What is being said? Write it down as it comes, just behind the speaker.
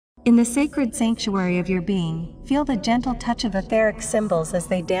In the sacred sanctuary of your being, feel the gentle touch of etheric symbols as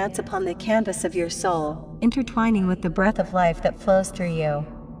they dance upon the canvas of your soul, intertwining with the breath of life that flows through you.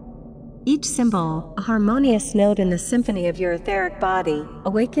 Each symbol, a harmonious note in the symphony of your etheric body,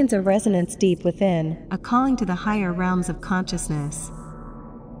 awakens a resonance deep within, a calling to the higher realms of consciousness.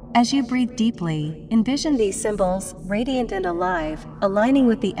 As you breathe deeply, envision these symbols, radiant and alive, aligning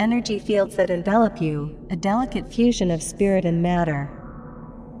with the energy fields that envelop you, a delicate fusion of spirit and matter.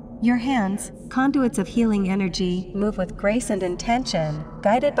 Your hands, conduits of healing energy, move with grace and intention,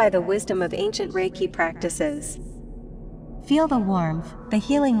 guided by the wisdom of ancient Reiki practices. Feel the warmth, the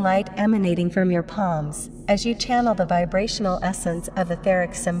healing light emanating from your palms, as you channel the vibrational essence of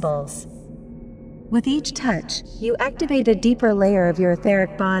etheric symbols. With each touch, you activate a deeper layer of your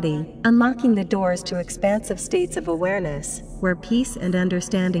etheric body, unlocking the doors to expansive states of awareness, where peace and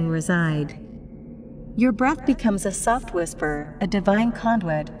understanding reside. Your breath becomes a soft whisper, a divine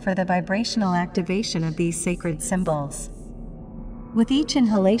conduit for the vibrational activation of these sacred symbols. With each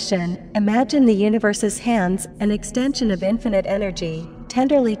inhalation, imagine the universe's hands, an extension of infinite energy,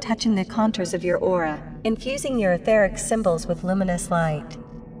 tenderly touching the contours of your aura, infusing your etheric symbols with luminous light.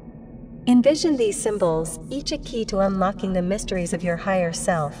 Envision these symbols, each a key to unlocking the mysteries of your higher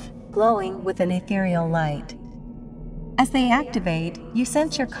self, glowing with an ethereal light. As they activate, you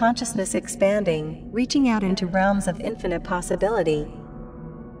sense your consciousness expanding, reaching out into realms of infinite possibility.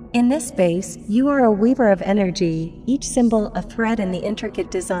 In this space, you are a weaver of energy, each symbol a thread in the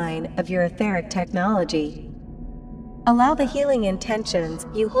intricate design of your etheric technology. Allow the healing intentions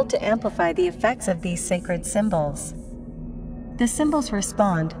you hold to amplify the effects of these sacred symbols. The symbols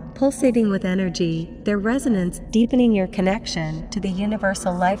respond, pulsating with energy, their resonance deepening your connection to the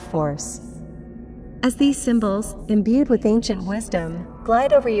universal life force. As these symbols, imbued with ancient wisdom,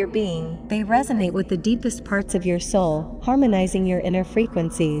 glide over your being, they resonate with the deepest parts of your soul, harmonizing your inner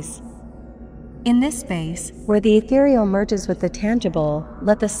frequencies. In this space, where the ethereal merges with the tangible,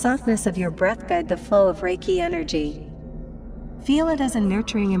 let the softness of your breath guide the flow of Reiki energy. Feel it as a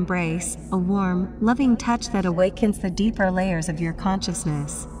nurturing embrace, a warm, loving touch that awakens the deeper layers of your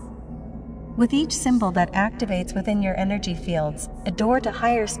consciousness. With each symbol that activates within your energy fields, a door to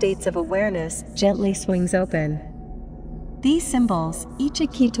higher states of awareness gently swings open. These symbols, each a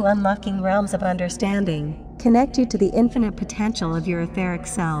key to unlocking realms of understanding, connect you to the infinite potential of your etheric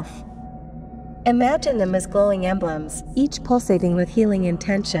self. Imagine them as glowing emblems, each pulsating with healing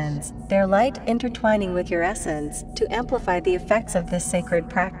intentions, their light intertwining with your essence to amplify the effects of this sacred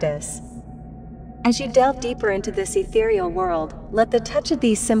practice. As you delve deeper into this ethereal world, let the touch of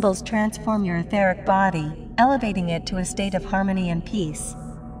these symbols transform your etheric body, elevating it to a state of harmony and peace.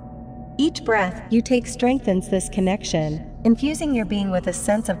 Each breath you take strengthens this connection, infusing your being with a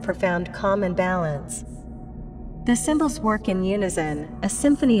sense of profound calm and balance. The symbols work in unison, a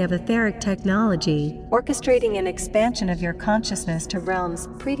symphony of etheric technology, orchestrating an expansion of your consciousness to realms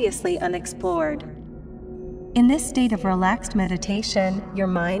previously unexplored. In this state of relaxed meditation, your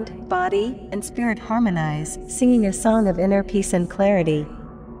mind, body, and spirit harmonize, singing a song of inner peace and clarity.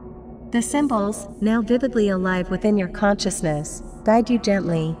 The symbols, now vividly alive within your consciousness, guide you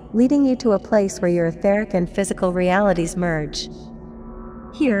gently, leading you to a place where your etheric and physical realities merge.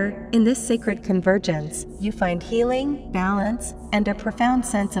 Here, in this sacred convergence, you find healing, balance, and a profound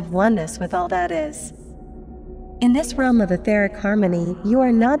sense of oneness with all that is. In this realm of etheric harmony, you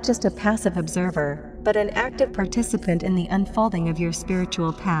are not just a passive observer, but an active participant in the unfolding of your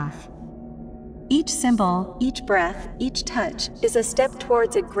spiritual path. Each symbol, each breath, each touch is a step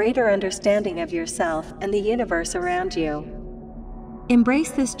towards a greater understanding of yourself and the universe around you.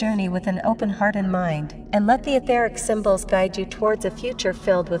 Embrace this journey with an open heart and mind, and let the etheric symbols guide you towards a future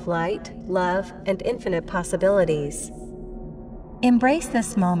filled with light, love, and infinite possibilities. Embrace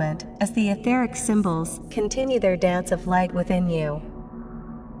this moment as the etheric symbols continue their dance of light within you.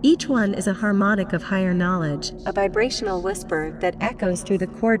 Each one is a harmonic of higher knowledge, a vibrational whisper that echoes through the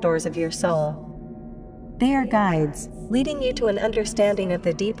corridors of your soul. They are guides, leading you to an understanding of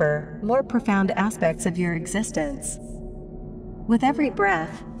the deeper, more profound aspects of your existence. With every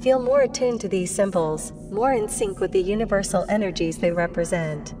breath, feel more attuned to these symbols, more in sync with the universal energies they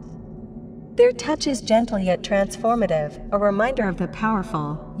represent. Their touch is gentle yet transformative, a reminder of the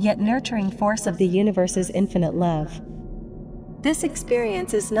powerful, yet nurturing force of the universe's infinite love. This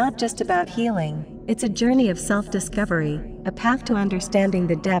experience is not just about healing, it's a journey of self-discovery, a path to understanding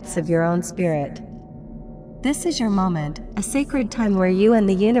the depths of your own spirit. This is your moment, a sacred time where you and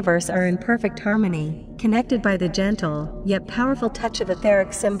the universe are in perfect harmony, connected by the gentle, yet powerful touch of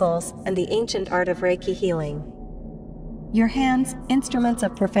etheric symbols and the ancient art of Reiki healing. Your hands, instruments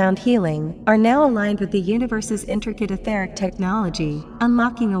of profound healing, are now aligned with the universe's intricate etheric technology,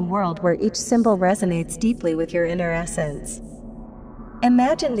 unlocking a world where each symbol resonates deeply with your inner essence.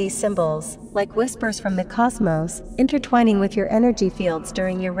 Imagine these symbols, like whispers from the cosmos, intertwining with your energy fields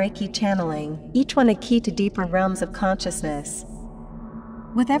during your Reiki channeling, each one a key to deeper realms of consciousness.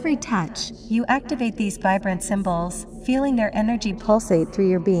 With every touch, you activate these vibrant symbols, feeling their energy pulsate through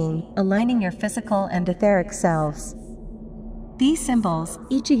your being, aligning your physical and etheric selves. These symbols,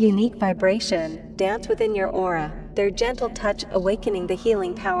 each a unique vibration, dance within your aura, their gentle touch awakening the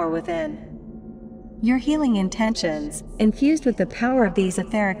healing power within. Your healing intentions, infused with the power of these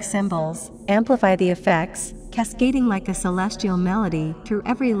etheric symbols, amplify the effects, cascading like a celestial melody through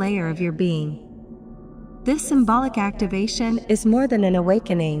every layer of your being. This symbolic activation is more than an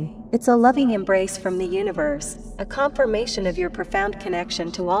awakening, it's a loving embrace from the universe, a confirmation of your profound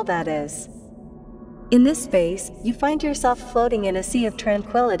connection to all that is. In this space, you find yourself floating in a sea of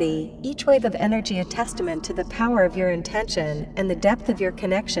tranquility, each wave of energy a testament to the power of your intention and the depth of your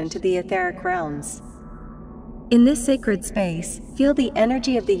connection to the etheric realms. In this sacred space, feel the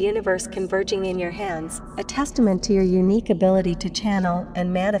energy of the universe converging in your hands, a testament to your unique ability to channel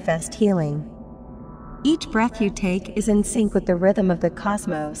and manifest healing. Each breath you take is in sync with the rhythm of the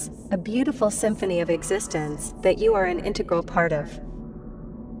cosmos, a beautiful symphony of existence that you are an integral part of.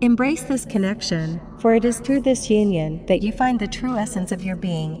 Embrace this connection, for it is through this union that you find the true essence of your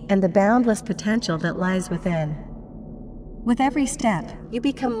being and the boundless potential that lies within. With every step, you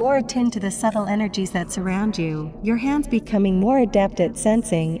become more attuned to the subtle energies that surround you, your hands becoming more adept at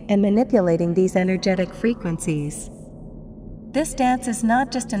sensing and manipulating these energetic frequencies. This dance is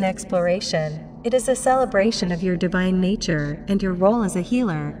not just an exploration, it is a celebration of your divine nature and your role as a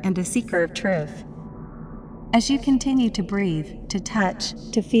healer and a seeker of truth. As you continue to breathe, to touch,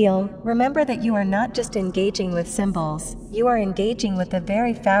 to feel, remember that you are not just engaging with symbols, you are engaging with the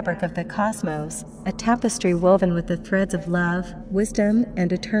very fabric of the cosmos, a tapestry woven with the threads of love, wisdom,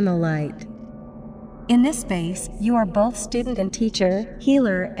 and eternal light. In this space, you are both student and teacher,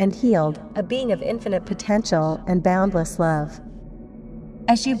 healer and healed, a being of infinite potential and boundless love.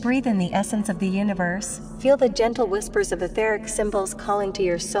 As you breathe in the essence of the universe, feel the gentle whispers of etheric symbols calling to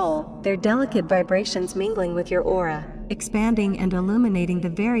your soul, their delicate vibrations mingling with your aura, expanding and illuminating the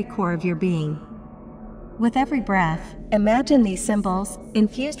very core of your being. With every breath, imagine these symbols,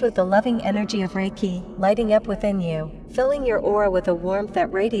 infused with the loving energy of Reiki, lighting up within you, filling your aura with a warmth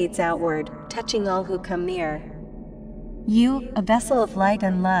that radiates outward, touching all who come near. You, a vessel of light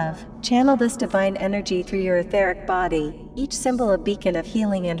and love, channel this divine energy through your etheric body, each symbol a beacon of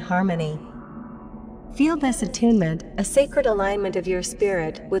healing and harmony. Feel this attunement, a sacred alignment of your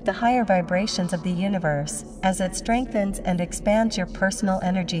spirit with the higher vibrations of the universe, as it strengthens and expands your personal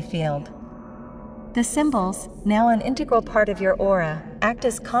energy field. The symbols, now an integral part of your aura, act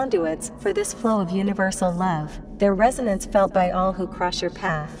as conduits for this flow of universal love, their resonance felt by all who cross your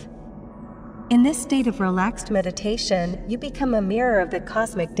path. In this state of relaxed meditation, you become a mirror of the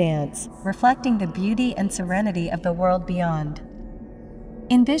cosmic dance, reflecting the beauty and serenity of the world beyond.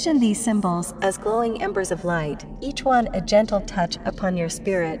 Envision these symbols as glowing embers of light, each one a gentle touch upon your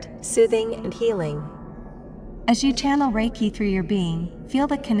spirit, soothing and healing. As you channel Reiki through your being, feel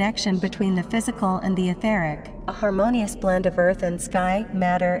the connection between the physical and the etheric, a harmonious blend of earth and sky,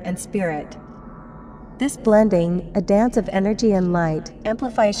 matter and spirit. This blending, a dance of energy and light,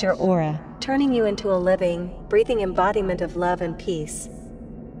 amplifies your aura, turning you into a living, breathing embodiment of love and peace.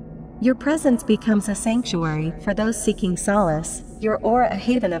 Your presence becomes a sanctuary for those seeking solace, your aura a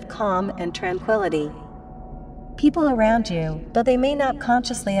haven of calm and tranquility. People around you, though they may not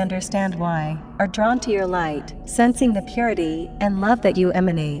consciously understand why, are drawn to your light, sensing the purity and love that you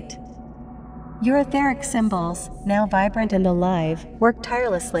emanate. Your etheric symbols, now vibrant and alive, work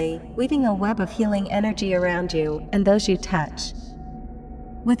tirelessly, weaving a web of healing energy around you and those you touch.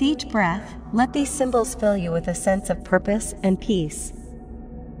 With each breath, let these symbols fill you with a sense of purpose and peace.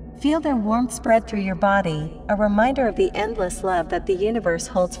 Feel their warmth spread through your body, a reminder of the endless love that the universe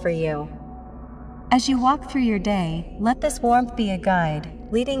holds for you. As you walk through your day, let this warmth be a guide,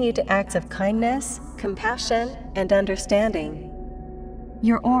 leading you to acts of kindness, compassion, and understanding.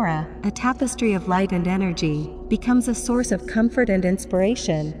 Your aura, a tapestry of light and energy, becomes a source of comfort and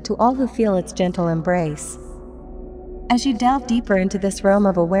inspiration to all who feel its gentle embrace. As you delve deeper into this realm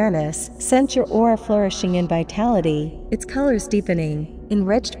of awareness, sense your aura flourishing in vitality, its colors deepening,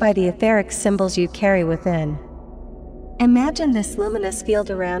 enriched by the etheric symbols you carry within. Imagine this luminous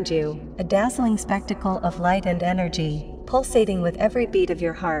field around you, a dazzling spectacle of light and energy, pulsating with every beat of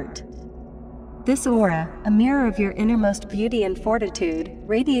your heart. This aura, a mirror of your innermost beauty and fortitude,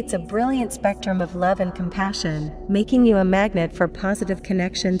 radiates a brilliant spectrum of love and compassion, making you a magnet for positive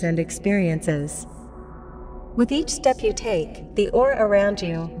connections and experiences. With each step you take, the aura around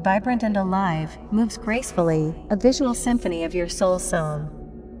you, vibrant and alive, moves gracefully, a visual symphony of your soul's song.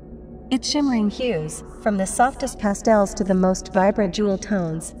 Its shimmering hues, from the softest pastels to the most vibrant jewel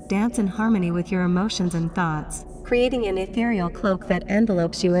tones, dance in harmony with your emotions and thoughts, creating an ethereal cloak that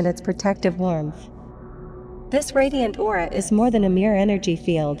envelopes you in its protective warmth. This radiant aura is more than a mere energy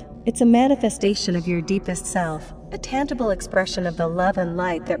field, it's a manifestation of your deepest self, a tangible expression of the love and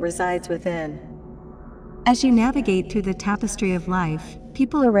light that resides within. As you navigate through the tapestry of life,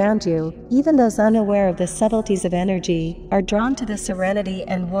 people around you, even those unaware of the subtleties of energy, are drawn to the serenity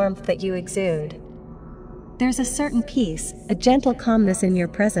and warmth that you exude. There's a certain peace, a gentle calmness in your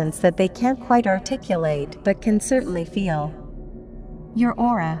presence that they can't quite articulate but can certainly feel. Your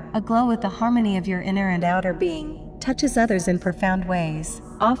aura, aglow with the harmony of your inner and outer being, touches others in profound ways,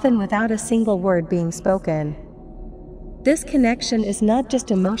 often without a single word being spoken. This connection is not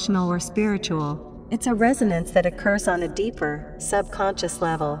just emotional or spiritual. It's a resonance that occurs on a deeper, subconscious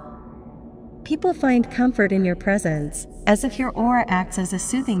level. People find comfort in your presence, as if your aura acts as a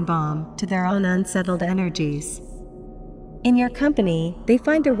soothing balm to their own unsettled energies. In your company, they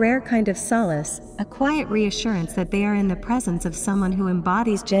find a rare kind of solace, a quiet reassurance that they are in the presence of someone who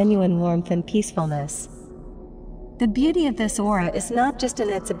embodies genuine warmth and peacefulness. The beauty of this aura is not just in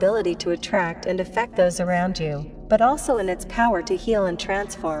its ability to attract and affect those around you, but also in its power to heal and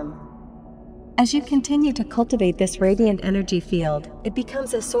transform. As you continue to cultivate this radiant energy field, it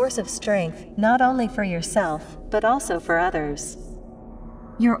becomes a source of strength not only for yourself, but also for others.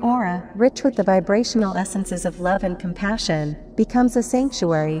 Your aura, rich with the vibrational essences of love and compassion, becomes a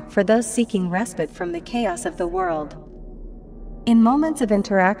sanctuary for those seeking respite from the chaos of the world. In moments of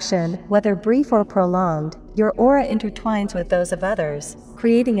interaction, whether brief or prolonged, your aura intertwines with those of others,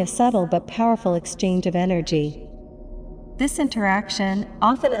 creating a subtle but powerful exchange of energy. This interaction,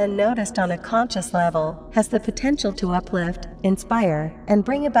 often unnoticed on a conscious level, has the potential to uplift, inspire, and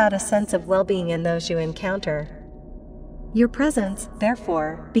bring about a sense of well-being in those you encounter. Your presence,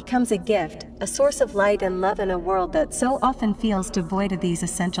 therefore, becomes a gift, a source of light and love in a world that so often feels devoid of these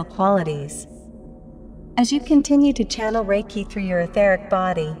essential qualities. As you continue to channel Reiki through your etheric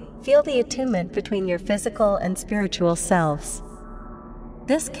body, feel the attunement between your physical and spiritual selves.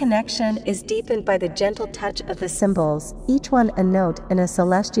 This connection is deepened by the gentle touch of the symbols, each one a note in a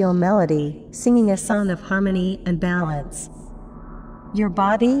celestial melody, singing a song of harmony and balance. Your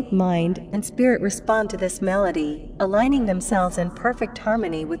body, mind, and spirit respond to this melody, aligning themselves in perfect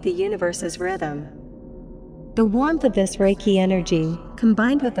harmony with the universe's rhythm. The warmth of this Reiki energy,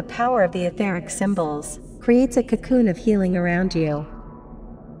 combined with the power of the etheric symbols, creates a cocoon of healing around you.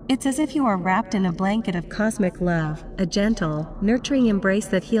 It's as if you are wrapped in a blanket of cosmic love, a gentle, nurturing embrace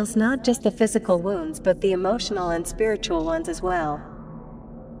that heals not just the physical wounds but the emotional and spiritual ones as well.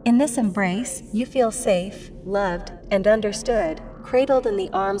 In this embrace, you feel safe, loved, and understood, cradled in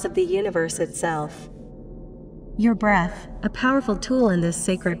the arms of the universe itself. Your breath, a powerful tool in this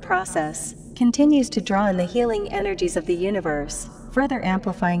sacred process, continues to draw in the healing energies of the universe, further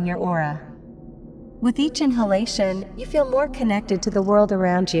amplifying your aura. With each inhalation, you feel more connected to the world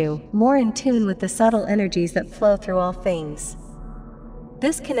around you, more in tune with the subtle energies that flow through all things.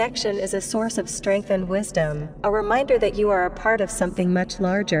 This connection is a source of strength and wisdom, a reminder that you are a part of something much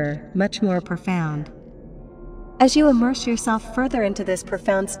larger, much more profound. As you immerse yourself further into this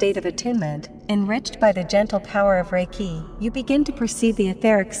profound state of attunement, enriched by the gentle power of Reiki, you begin to perceive the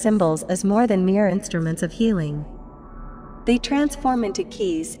etheric symbols as more than mere instruments of healing. They transform into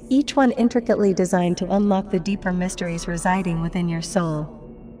keys, each one intricately designed to unlock the deeper mysteries residing within your soul.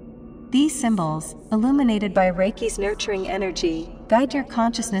 These symbols, illuminated by Reiki's nurturing energy, guide your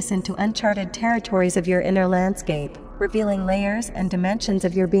consciousness into uncharted territories of your inner landscape, revealing layers and dimensions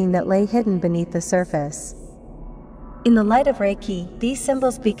of your being that lay hidden beneath the surface. In the light of Reiki, these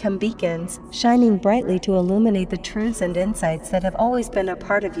symbols become beacons, shining brightly to illuminate the truths and insights that have always been a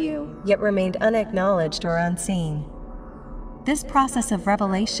part of you, yet remained unacknowledged or unseen. This process of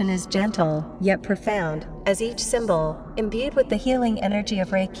revelation is gentle, yet profound, as each symbol, imbued with the healing energy of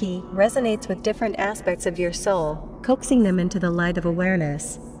Reiki, resonates with different aspects of your soul, coaxing them into the light of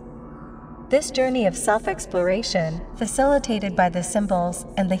awareness. This journey of self-exploration, facilitated by the symbols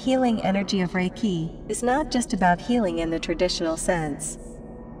and the healing energy of Reiki, is not just about healing in the traditional sense.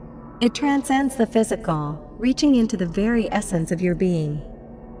 It transcends the physical, reaching into the very essence of your being.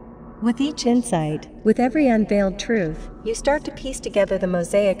 With each insight, with every unveiled truth, you start to piece together the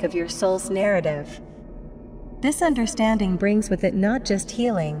mosaic of your soul's narrative. This understanding brings with it not just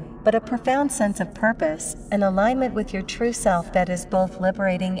healing, but a profound sense of purpose, an alignment with your true self that is both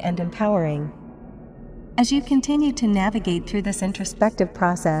liberating and empowering. As you continue to navigate through this introspective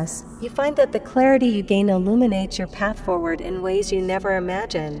process, you find that the clarity you gain illuminates your path forward in ways you never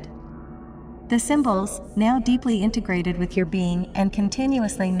imagined. The symbols, now deeply integrated with your being and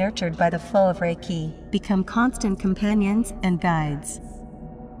continuously nurtured by the flow of Reiki, become constant companions and guides.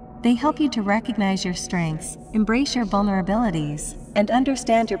 They help you to recognize your strengths, embrace your vulnerabilities, and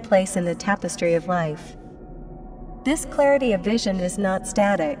understand your place in the tapestry of life. This clarity of vision is not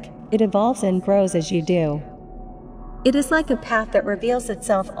static, it evolves and grows as you do. It is like a path that reveals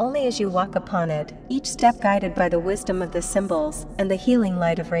itself only as you walk upon it, each step guided by the wisdom of the symbols and the healing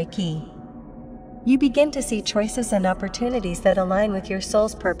light of Reiki. You begin to see choices and opportunities that align with your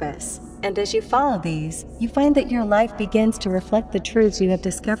soul's purpose, and as you follow these, you find that your life begins to reflect the truths you have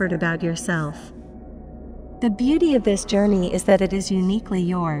discovered about yourself. The beauty of this journey is that it is uniquely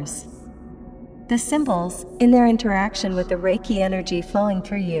yours. The symbols, in their interaction with the Reiki energy flowing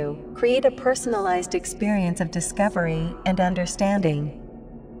through you, create a personalized experience of discovery and understanding.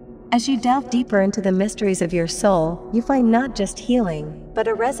 As you delve deeper into the mysteries of your soul, you find not just healing, but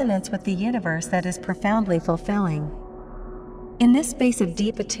a resonance with the universe that is profoundly fulfilling. In this space of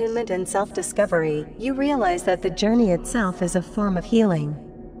deep attunement and self-discovery, you realize that the journey itself is a form of healing.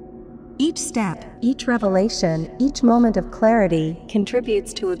 Each step, each revelation, each moment of clarity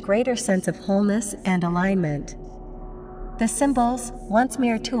contributes to a greater sense of wholeness and alignment. The symbols, once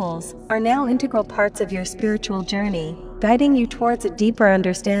mere tools, are now integral parts of your spiritual journey, guiding you towards a deeper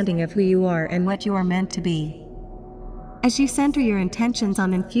understanding of who you are and what you are meant to be. As you center your intentions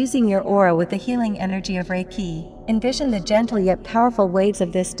on infusing your aura with the healing energy of Reiki, envision the gentle yet powerful waves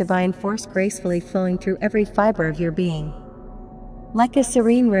of this divine force gracefully flowing through every fiber of your being. Like a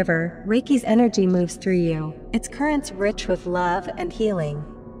serene river, Reiki's energy moves through you, its currents rich with love and healing.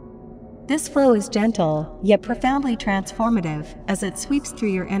 This flow is gentle, yet profoundly transformative, as it sweeps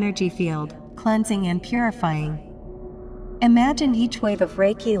through your energy field, cleansing and purifying. Imagine each wave of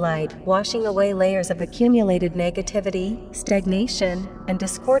Reiki light washing away layers of accumulated negativity, stagnation, and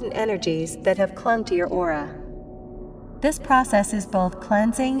discordant energies that have clung to your aura. This process is both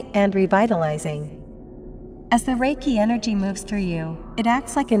cleansing and revitalizing. As the Reiki energy moves through you, it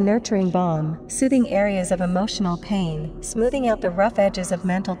acts like a nurturing balm, soothing areas of emotional pain, smoothing out the rough edges of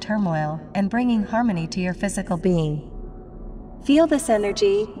mental turmoil, and bringing harmony to your physical being. Feel this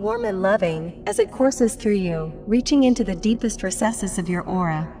energy, warm and loving, as it courses through you, reaching into the deepest recesses of your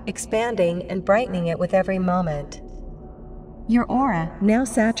aura, expanding and brightening it with every moment. Your aura, now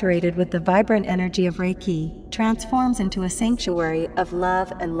saturated with the vibrant energy of Reiki, transforms into a sanctuary of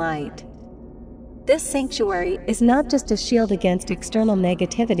love and light. This sanctuary is not just a shield against external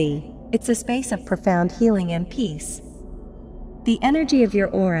negativity, it's a space of profound healing and peace. The energy of your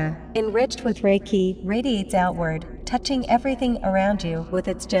aura, enriched with Reiki, radiates outward, touching everything around you with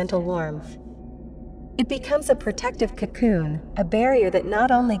its gentle warmth. It becomes a protective cocoon, a barrier that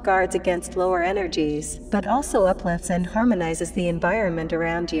not only guards against lower energies, but also uplifts and harmonizes the environment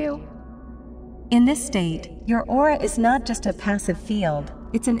around you. In this state, your aura is not just a passive field,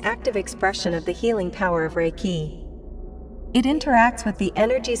 it's an active expression of the healing power of Reiki. It interacts with the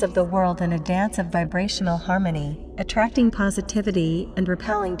energies of the world in a dance of vibrational harmony, attracting positivity and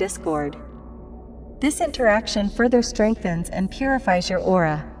repelling discord. This interaction further strengthens and purifies your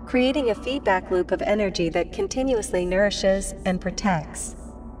aura, creating a feedback loop of energy that continuously nourishes and protects.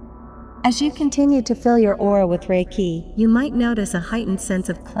 As you continue to fill your aura with Reiki, you might notice a heightened sense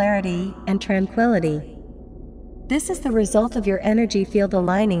of clarity and tranquility. This is the result of your energy field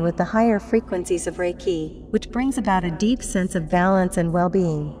aligning with the higher frequencies of Reiki, which brings about a deep sense of balance and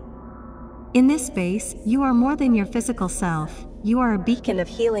well-being. In this space, you are more than your physical self, you are a beacon of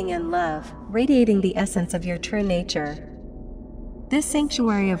healing and love, radiating the essence of your true nature. This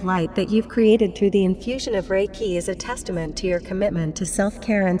sanctuary of light that you've created through the infusion of Reiki is a testament to your commitment to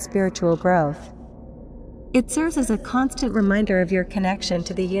self-care and spiritual growth. It serves as a constant reminder of your connection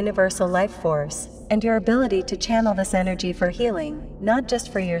to the universal life force, and your ability to channel this energy for healing, not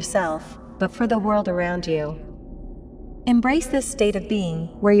just for yourself, but for the world around you. Embrace this state of being,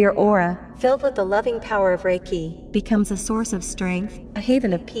 where your aura, filled with the loving power of Reiki, becomes a source of strength, a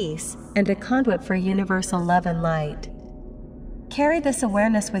haven of peace, and a conduit for universal love and light. Carry this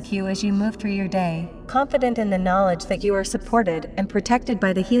awareness with you as you move through your day, confident in the knowledge that you are supported and protected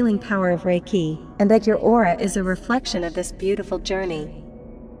by the healing power of Reiki, and that your aura is a reflection of this beautiful journey.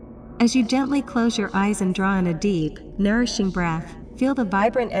 As you gently close your eyes and draw in a deep, nourishing breath, feel the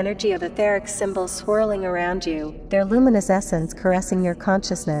vibrant energy of etheric symbols swirling around you, their luminous essence caressing your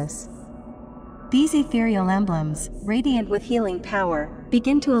consciousness. These ethereal emblems, radiant with healing power,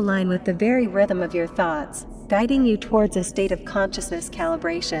 begin to align with the very rhythm of your thoughts, guiding you towards a state of consciousness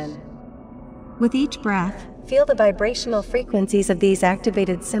calibration. With each breath, feel the vibrational frequencies of these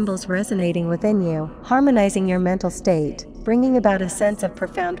activated symbols resonating within you, harmonizing your mental state, bringing about a sense of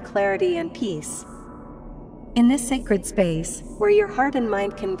profound clarity and peace. In this sacred space, where your heart and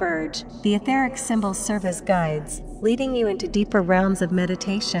mind converge, the etheric symbols serve as guides, leading you into deeper realms of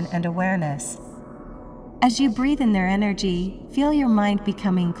meditation and awareness. As you breathe in their energy, feel your mind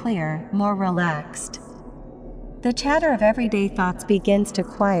becoming clear, more relaxed. The chatter of everyday thoughts begins to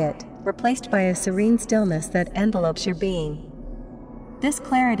quiet, replaced by a serene stillness that envelopes your being. This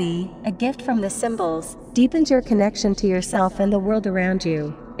clarity, a gift from the symbols, deepens your connection to yourself and the world around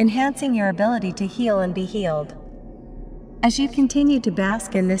you, enhancing your ability to heal and be healed. As you continue to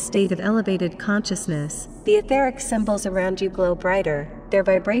bask in this state of elevated consciousness, the etheric symbols around you glow brighter, their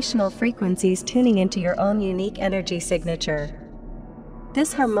vibrational frequencies tuning into your own unique energy signature.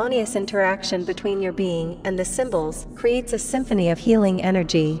 This harmonious interaction between your being and the symbols creates a symphony of healing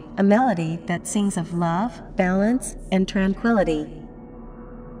energy, a melody that sings of love, balance, and tranquility.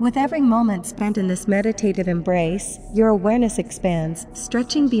 With every moment spent in this meditative embrace, your awareness expands,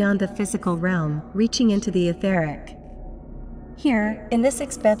 stretching beyond the physical realm, reaching into the etheric. Here, in this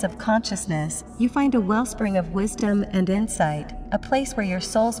expanse of consciousness, you find a wellspring of wisdom and insight, a place where your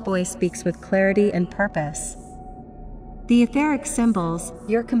soul's voice speaks with clarity and purpose. The etheric symbols,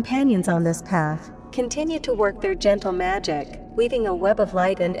 your companions on this path, continue to work their gentle magic, weaving a web of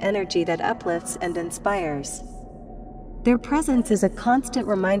light and energy that uplifts and inspires. Their presence is a constant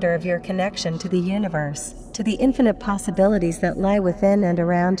reminder of your connection to the universe, to the infinite possibilities that lie within and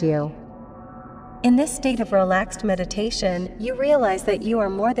around you. In this state of relaxed meditation, you realize that you are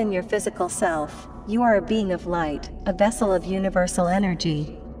more than your physical self. You are a being of light, a vessel of universal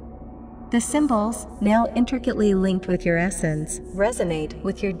energy. The symbols, now intricately linked with your essence, resonate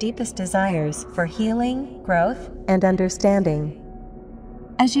with your deepest desires for healing, growth, and understanding.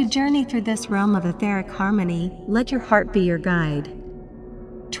 As you journey through this realm of etheric harmony, let your heart be your guide.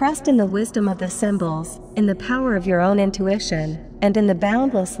 Trust in the wisdom of the symbols, in the power of your own intuition, and in the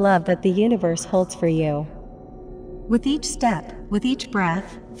boundless love that the universe holds for you. With each step, with each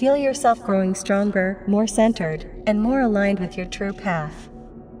breath, feel yourself growing stronger, more centered, and more aligned with your true path.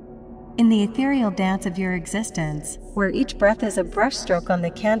 In the ethereal dance of your existence, where each breath is a brushstroke on the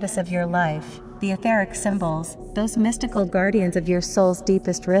canvas of your life, the etheric symbols, those mystical guardians of your soul's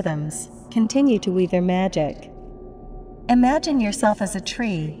deepest rhythms, continue to weave their magic. Imagine yourself as a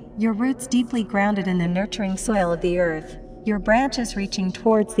tree, your roots deeply grounded in the nurturing soil of the earth, your branches reaching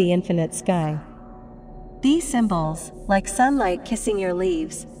towards the infinite sky. These symbols, like sunlight kissing your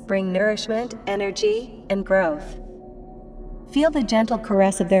leaves, bring nourishment, energy, and growth. Feel the gentle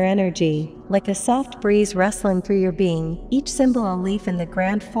caress of their energy, like a soft breeze rustling through your being, each symbol a leaf in the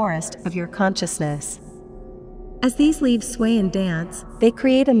grand forest of your consciousness. As these leaves sway and dance, they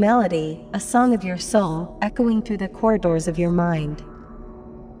create a melody, a song of your soul, echoing through the corridors of your mind.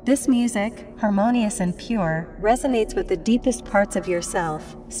 This music, harmonious and pure, resonates with the deepest parts of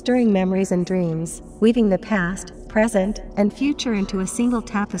yourself, stirring memories and dreams, weaving the past, present, and future into a single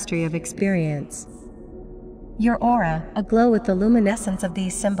tapestry of experience. Your aura, aglow with the luminescence of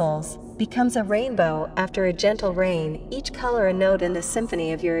these symbols, becomes a rainbow after a gentle rain, each color a note in the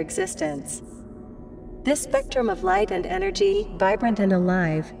symphony of your existence. This spectrum of light and energy, vibrant and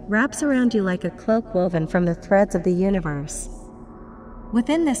alive, wraps around you like a cloak woven from the threads of the universe.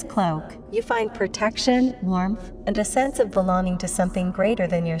 Within this cloak, you find protection, warmth, and a sense of belonging to something greater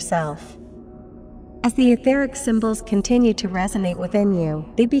than yourself. As the etheric symbols continue to resonate within you,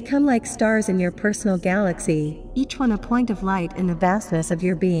 they become like stars in your personal galaxy, each one a point of light in the vastness of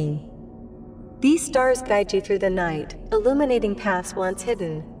your being. These stars guide you through the night, illuminating paths once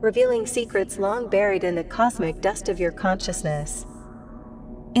hidden, revealing secrets long buried in the cosmic dust of your consciousness.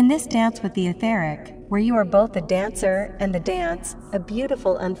 In this dance with the etheric, where you are both the dancer and the dance, a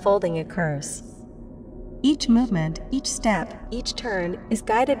beautiful unfolding occurs. Each movement, each step, each turn is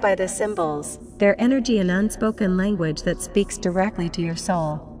guided by the symbols, their energy an unspoken language that speaks directly to your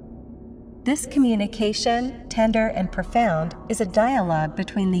soul. This communication, tender and profound, is a dialogue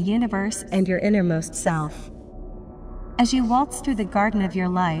between the universe and your innermost self. As you waltz through the garden of your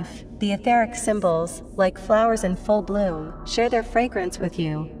life, the etheric symbols, like flowers in full bloom, share their fragrance with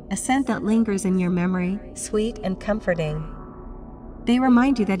you, a scent that lingers in your memory, sweet and comforting. They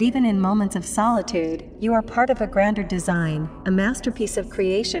remind you that even in moments of solitude, you are part of a grander design, a masterpiece of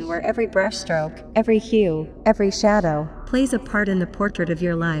creation where every brushstroke, every hue, every shadow, plays a part in the portrait of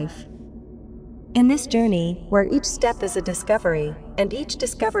your life. In this journey, where each step is a discovery, and each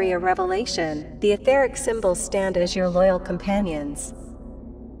discovery a revelation, the etheric symbols stand as your loyal companions.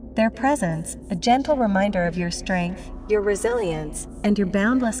 Their presence, a gentle reminder of your strength, your resilience, and your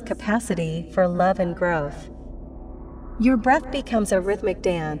boundless capacity for love and growth. Your breath becomes a rhythmic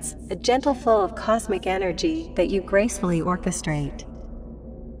dance, a gentle flow of cosmic energy that you gracefully orchestrate.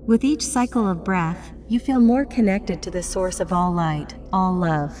 With each cycle of breath, you feel more connected to the source of all light, all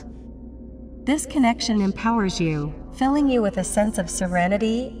love. This connection empowers you, filling you with a sense of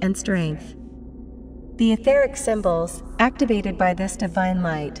serenity and strength. The etheric symbols, activated by this divine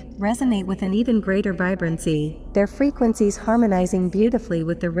light, resonate with an even greater vibrancy, their frequencies harmonizing beautifully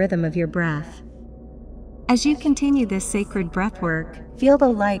with the rhythm of your breath. As you continue this sacred breathwork, feel the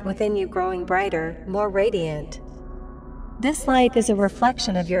light within you growing brighter, more radiant. This light is a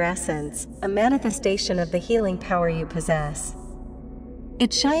reflection of your essence, a manifestation of the healing power you possess.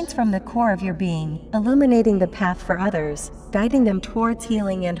 It shines from the core of your being, illuminating the path for others, guiding them towards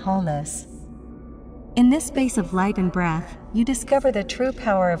healing and wholeness. In this space of light and breath, you discover the true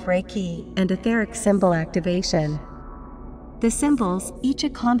power of Reiki and Etheric Symbol Activation. The symbols, each a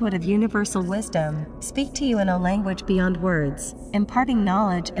conduit of universal wisdom, speak to you in a language beyond words, imparting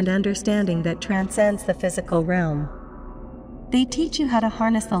knowledge and understanding that transcends the physical realm. They teach you how to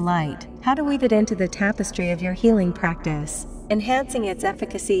harness the light, how to weave it into the tapestry of your healing practice, enhancing its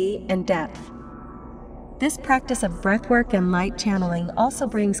efficacy and depth. This practice of breathwork and light channeling also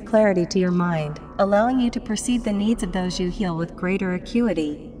brings clarity to your mind, allowing you to perceive the needs of those you heal with greater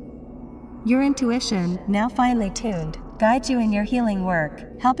acuity. Your intuition, now finely tuned, guides you in your healing work,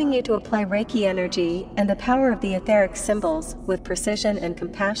 helping you to apply Reiki energy and the power of the etheric symbols with precision and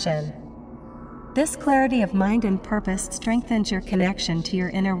compassion. This clarity of mind and purpose strengthens your connection to your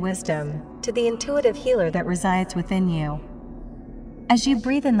inner wisdom, to the intuitive healer that resides within you. As you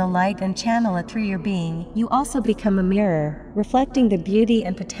breathe in the light and channel it through your being, you also become a mirror, reflecting the beauty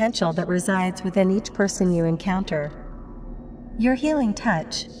and potential that resides within each person you encounter. Your healing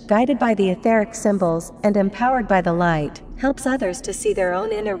touch, guided by the etheric symbols and empowered by the light, helps others to see their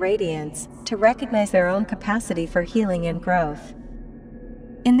own inner radiance, to recognize their own capacity for healing and growth.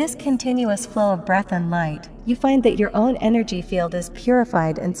 In this continuous flow of breath and light, you find that your own energy field is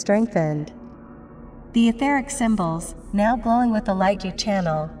purified and strengthened. The etheric symbols, now glowing with the light you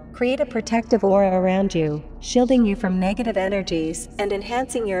channel, create a protective aura around you, shielding you from negative energies and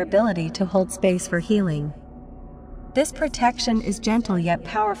enhancing your ability to hold space for healing. This protection is gentle yet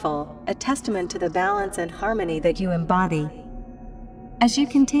powerful, a testament to the balance and harmony that you embody. As you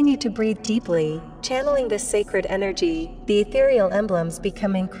continue to breathe deeply, channeling this sacred energy, the ethereal emblems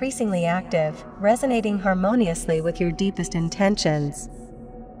become increasingly active, resonating harmoniously with your deepest intentions.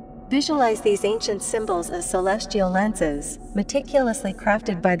 Visualize these ancient symbols as celestial lenses, meticulously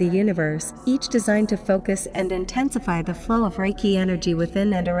crafted by the universe, each designed to focus and intensify the flow of Reiki energy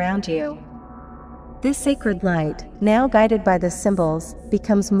within and around you. This sacred light, now guided by the symbols,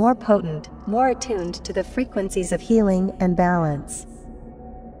 becomes more potent, more attuned to the frequencies of healing and balance.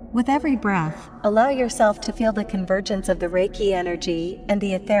 With every breath, allow yourself to feel the convergence of the Reiki energy and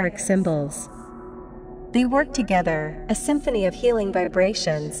the etheric symbols. They work together, a symphony of healing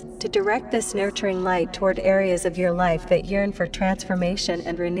vibrations, to direct this nurturing light toward areas of your life that yearn for transformation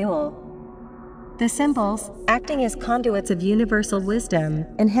and renewal. The symbols, acting as conduits of universal wisdom,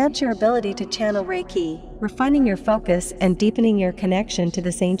 enhance your ability to channel Reiki, refining your focus and deepening your connection to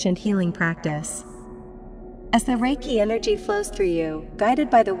this ancient healing practice. As the Reiki energy flows through you, guided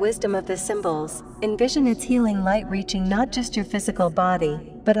by the wisdom of the symbols, envision its healing light reaching not just your physical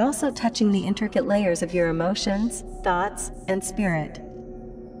body, but also touching the intricate layers of your emotions, thoughts, and spirit.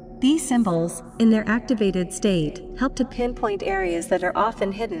 These symbols, in their activated state, help to pinpoint areas that are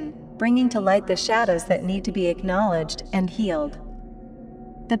often hidden, bringing to light the shadows that need to be acknowledged and healed.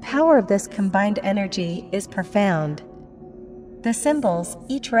 The power of this combined energy is profound. The symbols,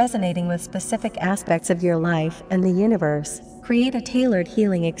 each resonating with specific aspects of your life and the universe, create a tailored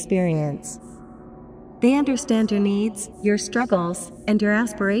healing experience. They understand your needs, your struggles, and your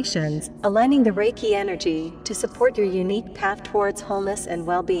aspirations, aligning the Reiki energy to support your unique path towards wholeness and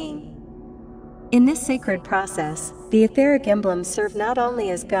well-being. In this sacred process, the etheric emblems serve not only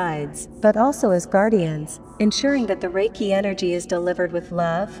as guides, but also as guardians, ensuring that the Reiki energy is delivered with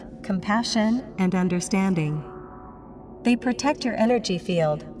love, compassion, and understanding. They protect your energy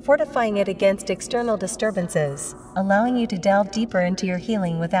field, fortifying it against external disturbances, allowing you to delve deeper into your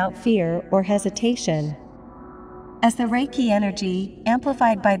healing without fear or hesitation. As the Reiki energy,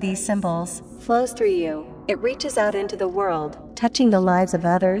 amplified by these symbols, flows through you, it reaches out into the world, touching the lives of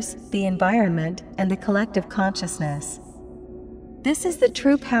others, the environment, and the collective consciousness. This is the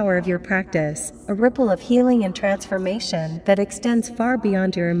true power of your practice, a ripple of healing and transformation that extends far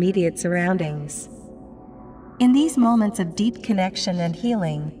beyond your immediate surroundings. In these moments of deep connection and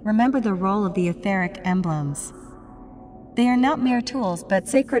healing, remember the role of the etheric emblems. They are not mere tools but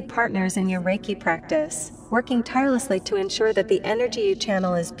sacred partners in your Reiki practice, working tirelessly to ensure that the energy you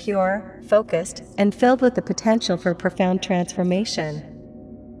channel is pure, focused, and filled with the potential for profound transformation.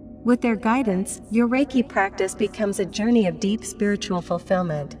 With their guidance, your Reiki practice becomes a journey of deep spiritual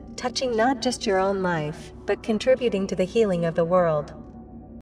fulfillment, touching not just your own life, but contributing to the healing of the world.